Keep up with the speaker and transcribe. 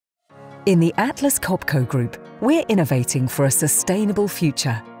In the Atlas Copco Group, we're innovating for a sustainable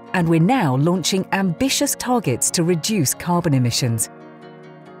future, and we're now launching ambitious targets to reduce carbon emissions.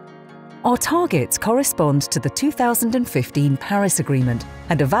 Our targets correspond to the 2015 Paris Agreement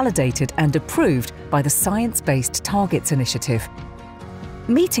and are validated and approved by the Science Based Targets Initiative.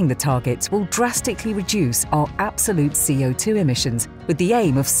 Meeting the targets will drastically reduce our absolute CO2 emissions with the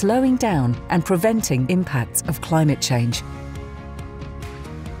aim of slowing down and preventing impacts of climate change.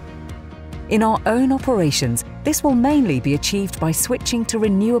 In our own operations, this will mainly be achieved by switching to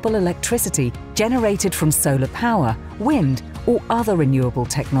renewable electricity generated from solar power, wind, or other renewable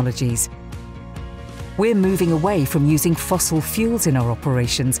technologies. We're moving away from using fossil fuels in our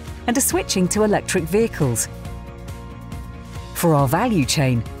operations and are switching to electric vehicles. For our value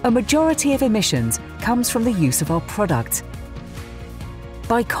chain, a majority of emissions comes from the use of our products.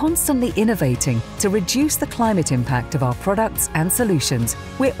 By constantly innovating to reduce the climate impact of our products and solutions,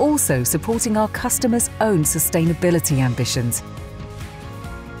 we're also supporting our customers' own sustainability ambitions.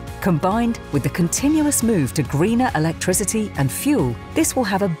 Combined with the continuous move to greener electricity and fuel, this will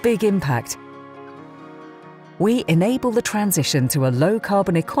have a big impact. We enable the transition to a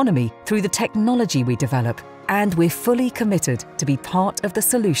low-carbon economy through the technology we develop, and we're fully committed to be part of the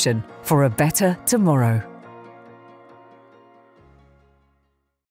solution for a better tomorrow.